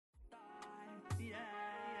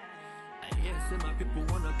Yeah, say my people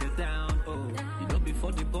wanna get down, oh. You know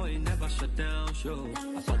before the boy never shut down, show.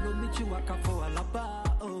 I follow me chiwaka for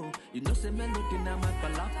alaba, oh. You know say melody na my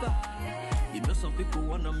palapa. You know some people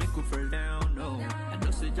wanna make you fall down, oh. I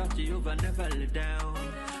know say Jaji over never let down.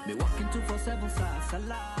 Me walking 247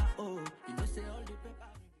 sala, oh. You know say all the paper.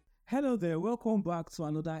 Hello there, welcome back to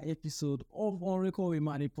another episode of On Record with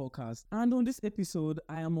Manny podcast. And on this episode,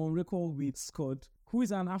 I am on record with S.C.U.D, who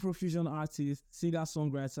is an Afrofusion artist,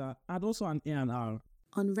 singer-songwriter, and also an A&R.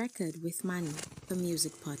 On Record with Manny, the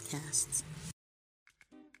music podcast.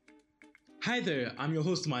 Hi there, I'm your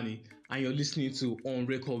host Manny, and you're listening to On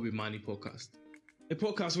Record with Manny podcast. A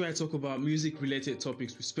podcast where I talk about music-related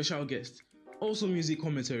topics with special guests, also music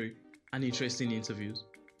commentary, and interesting interviews.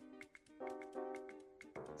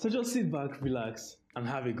 So just sit back, relax, and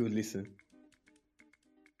have a good listen.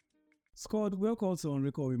 S.C.U.D, welcome to On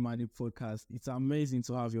Record with Manny podcast. It's amazing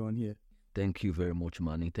to have you on here. Thank you very much,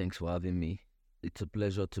 Manny. Thanks for having me. It's a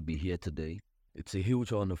pleasure to be here today. It's a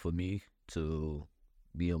huge honor for me to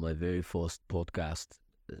be on my very first podcast,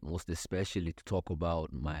 most especially to talk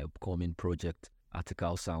about my upcoming project,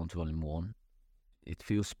 Article Sound Volume 1. It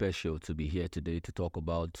feels special to be here today to talk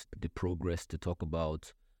about the progress, to talk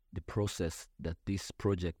about the process that this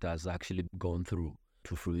project has actually gone through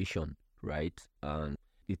to fruition, right? And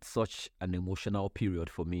it's such an emotional period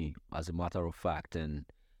for me, as a matter of fact, and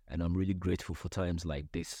I'm really grateful for times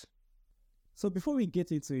like this. So before we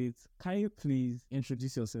get into it, can you please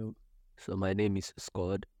introduce yourself? So my name is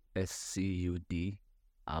S.C.U.D, S.C.U.D.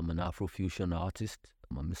 I'm an Afrofusion artist.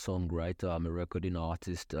 I'm a songwriter, I'm a recording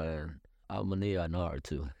artist, and I'm an A&R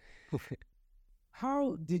too.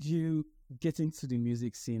 How did you get into the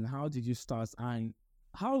music scene? How did you start, and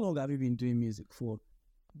how long have you been doing music for?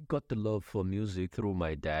 Got the love for music through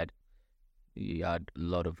my dad. He had a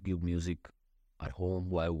lot of good music at home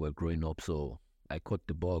while we were growing up, so I caught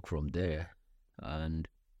the bug from there. And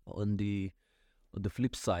on the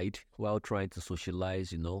flip side, while trying to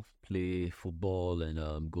socialize, play football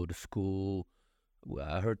and go to school,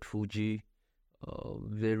 I heard Fuji,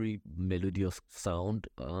 very melodious sound,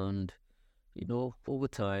 and over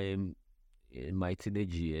time, in my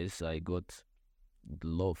teenage years, I got the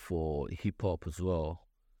love for hip-hop as well.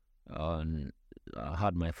 And I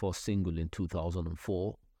had my first single in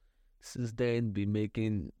 2004. Since then, been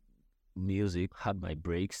making music, had my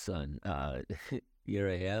breaks, and here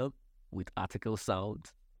I am with Article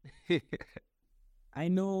Sound. I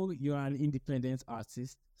know you're an independent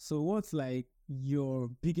artist. So what's like your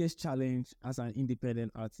biggest challenge as an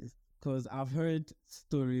independent artist? Because I've heard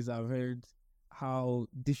stories, I've heard how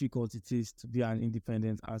difficult it is to be an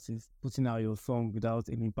independent artist, putting out your song without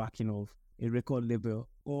any backing of a record label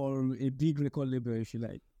or a big record label, if you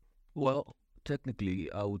like. Well, technically,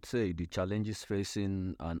 I would say the challenges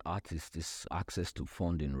facing an artist is access to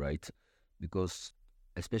funding, right? Because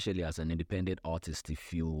especially as an independent artist,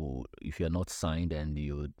 if you're not signed and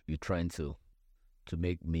you're trying to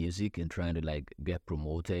make music and trying to get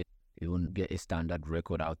promoted, even get a standard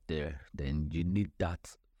record out there, then you need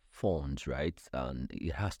that funds, right? And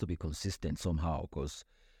it has to be consistent somehow, because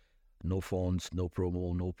no funds, no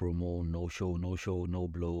promo, no show, no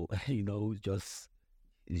blow,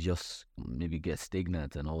 it's just maybe get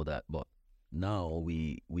stagnant and all that. But now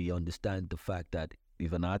we understand the fact that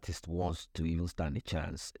if an artist wants to even stand a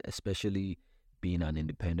chance, especially being an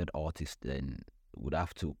independent artist, then we'd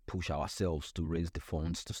have to push ourselves to raise the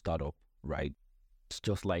funds to start up, right? It's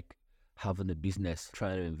just like having a business,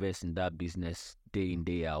 trying to invest in that business day in,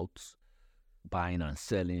 day out, buying and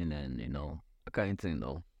selling and, that kind of thing,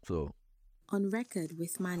 So. On Record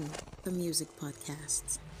with Manny, the music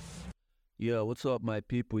podcast. Yeah, what's up, my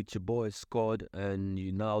people? It's your boy, S.C.U.D, and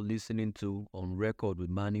you're now listening to On Record with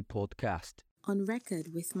Manny podcast. On Record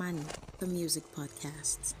with Manny, the music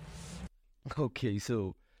podcast. Okay,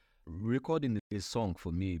 so recording a song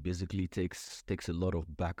for me basically takes a lot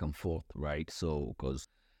of back and forth, right? So,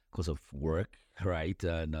 because of work, right?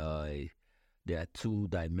 And there are two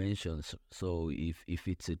dimensions. So if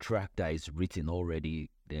it's a track that is written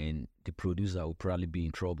already, then the producer will probably be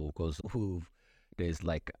in trouble, because there's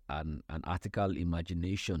like an article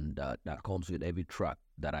imagination that comes with every track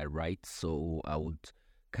that I write. So I would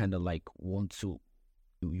kind of want to,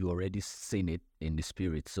 you already seen it in the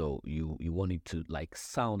spirit, so you want it to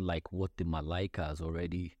sound like what the Malaika has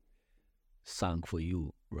already sang for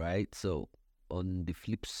you, right? So on the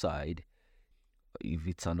flip side, if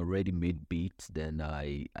it's an already made beat, then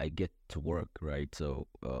I get to work, right? So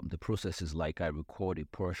the process is I record a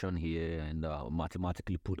portion here and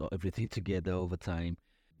mathematically put everything together over time.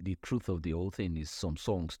 The truth of the whole thing is some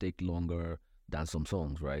songs take longer than some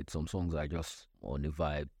songs, right? Some songs are just on the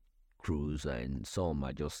vibe, cruise, and some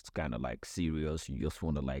are just kind of like serious. You just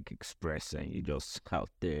want to like express, and you just out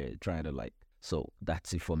there trying to like. So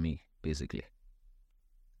that's it for me, basically.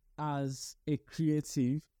 As a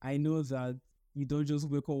creative, I know that you don't just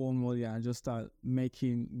wake up one morning and just start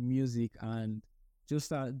making music and just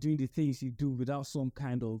start doing the things you do without some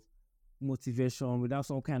kind of motivation, without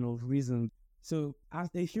some kind of reason. So, as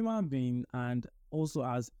a human being and also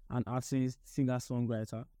as an artist, singer,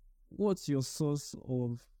 songwriter, what's your source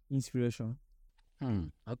of inspiration?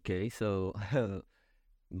 Okay, so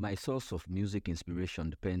my source of music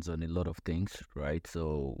inspiration depends on a lot of things, right?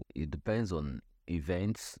 So it depends on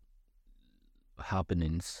events,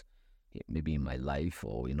 happenings, maybe in my life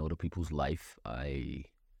or in other people's life. I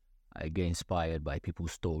get inspired by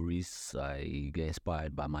people's stories. I get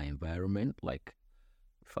inspired by my environment. Like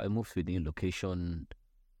if I move to a new location,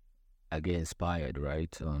 I get inspired,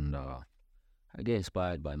 right? And I get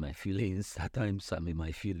inspired by my feelings. At times I'm in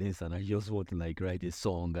my feelings and I just want to like write a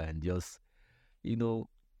song and just, you know,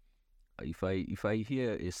 if I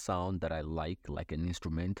hear a sound that I like an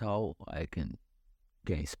instrumental, I can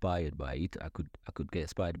get inspired by it. I could get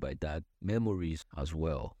inspired by that. Memories as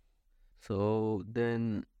well. So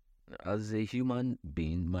then, as a human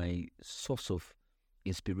being, my source of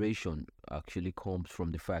inspiration actually comes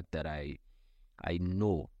from the fact that I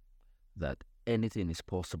know that anything is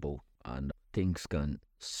possible and things can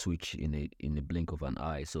switch in a blink of an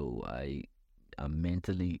eye. So I am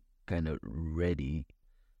mentally kind of ready.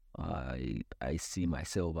 I see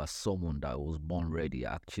myself as someone that was born ready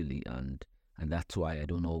actually, and that's why I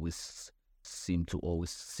don't always seem to always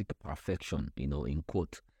seek perfection, in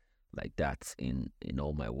quote, like that in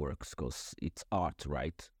all my works, because it's art,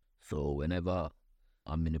 right? So whenever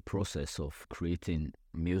I'm in the process of creating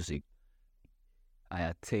music, I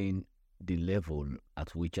attain the level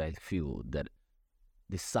at which I feel that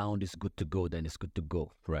the sound is good to go, then it's good to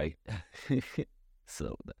go, right?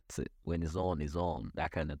 So that's it. When it's on,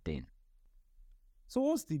 that kind of thing. So,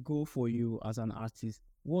 what's the goal for you as an artist?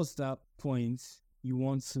 What's that point you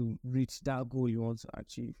want to reach, that goal you want to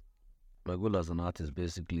achieve? My goal as an artist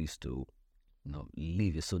basically is to,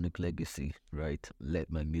 leave a sonic legacy, right? Let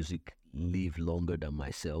my music live longer than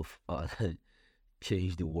myself.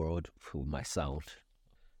 Change the world for my sound.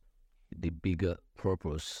 The bigger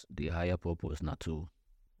purpose, the higher purpose, not to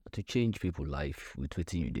change people's life with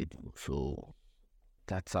what you did. So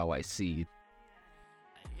that's how I see it.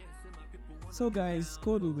 So, guys,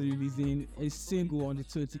 S.C.U.D will be releasing a single on the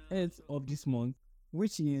 28th of this month,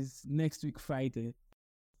 which is next week, Friday.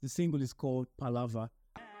 The single is called Palava.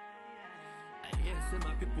 Say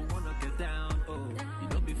my people wanna get down,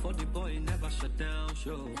 before the boy never shut down,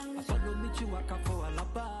 show. I follow me chiwaka for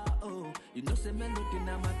alaba, say melody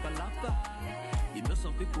na my palapa.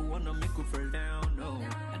 Some people wanna make you fall down,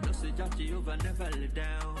 I know say Jaji over never let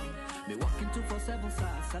down. Me walking 247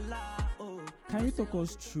 sala, Can you talk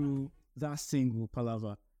us through that single,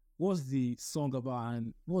 Palava? What's the song about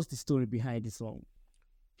and what's the story behind the song?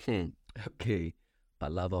 Okay,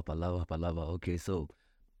 Palava, Palava, Palava. Okay, so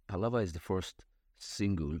Palava is the first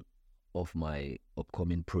single of my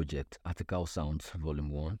upcoming project, Article Sounds Volume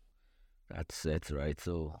 1. That's it, right?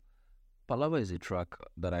 So Palava is a track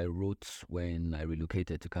that I wrote when I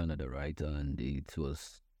relocated to Canada, right? And it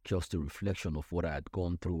was just a reflection of what I had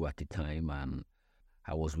gone through at the time. And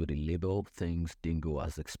I was with a label, things didn't go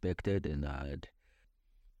as expected. And I'd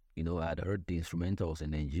heard the instrumentals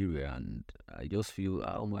in Nigeria and I just feel,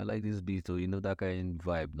 I like this beat, so that kind of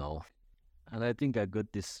vibe now. And I think I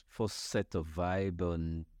got this first set of vibe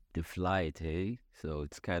on the flight, hey? So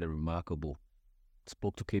it's kind of remarkable.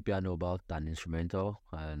 Spoke to KPiano about an instrumental,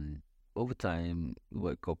 and over time,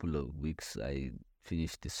 a couple of weeks, I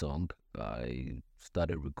finished the song. I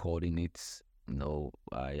started recording it.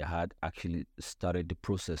 I had actually started the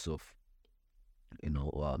process of,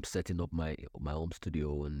 setting up my home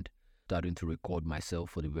studio and starting to record myself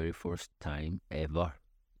for the very first time ever,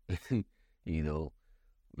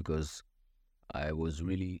 because I was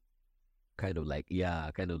really kind of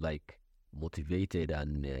like motivated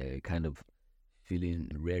and kind of feeling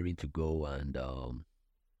raring to go and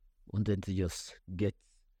wanted to just get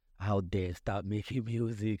out there, start making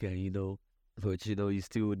music and but you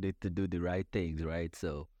still need to do the right things, right?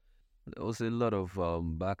 So there was a lot of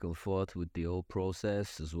back and forth with the whole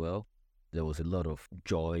process as well. There was a lot of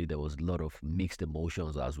joy, there was a lot of mixed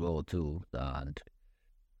emotions as well too, and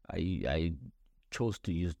I chose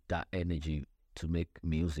to use that energy to make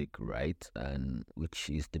music, right? And which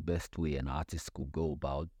is the best way an artist could go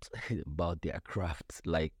about about their craft,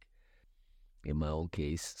 like in my own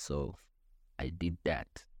case. So I did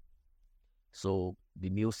that. So the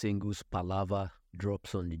new singles Palava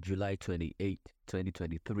drops on the July 28th,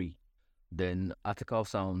 2023. Then Article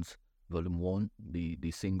Sounds Volume 1,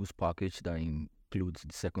 the singles package that includes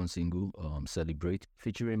the second single, Celebrate,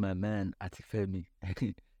 featuring my man Atifemi.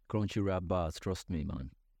 Crunchy rap bars, trust me,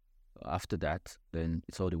 man. After that, then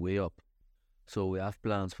it's all the way up. So we have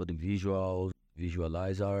plans for the visuals,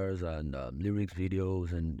 visualizers, and lyrics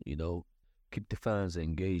videos, and keep the fans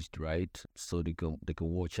engaged, right? So they can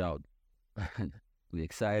watch out. We're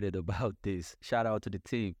excited about this. Shout out to the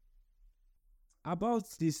team. About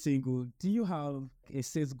this single, do you have a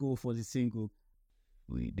set goal for the single?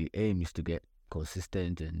 The aim is to get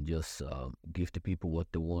consistent and just give the people what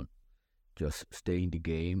they want. Just stay in the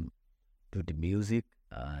game, do the music,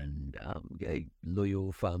 and get a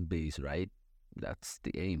loyal fan base, right? That's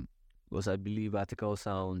the aim. Because I believe Article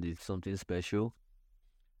Sound is something special.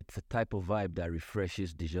 It's a type of vibe that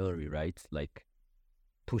refreshes the genre, right? Like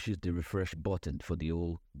pushes the refresh button for the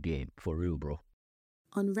whole game. For real, bro.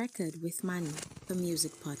 On Record with Manny, the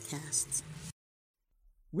music podcast.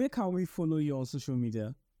 Where can we follow you on social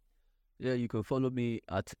media? Yeah, you can follow me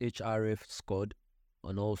at HRF S.C.U.D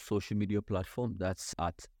on all social media platforms. That's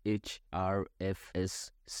at HRFSCUD,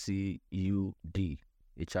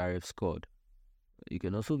 HRF S.C.U.D. You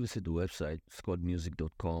can also visit the website,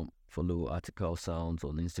 scudmusic.com. Follow Article Sounds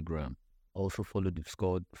on Instagram. Also follow the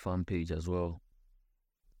S.C.U.D fan page as well.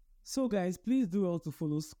 So guys, please do also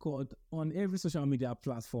follow S.C.U.D on every social media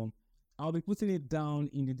platform. I'll be putting it down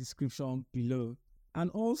in the description below.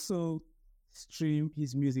 And also stream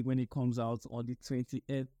his music when it comes out on the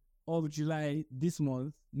 28th of July this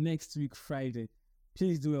month, next week, Friday.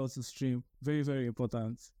 Please do also stream. Very, very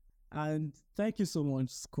important. And thank you so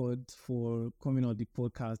much, S.C.U.D, for coming on the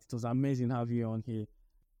podcast. It was amazing having you on here.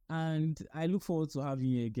 And I look forward to having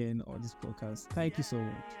you again on this podcast. Thank you so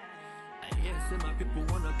much. Yeah, say my people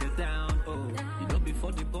wanna get down. Oh,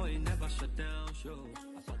 before the boy never shut down. Show.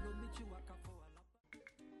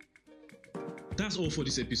 That's all for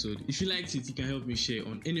this episode. If you liked it, you can help me share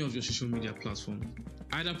on any of your social media platforms.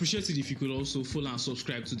 I'd appreciate it if you could also follow and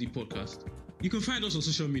subscribe to the podcast. You can find us on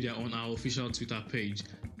social media on our official Twitter page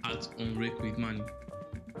at @OnRecWithManny.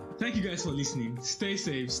 Thank you guys for listening. Stay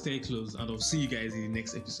safe, stay close, and I'll see you guys in the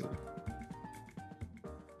next episode.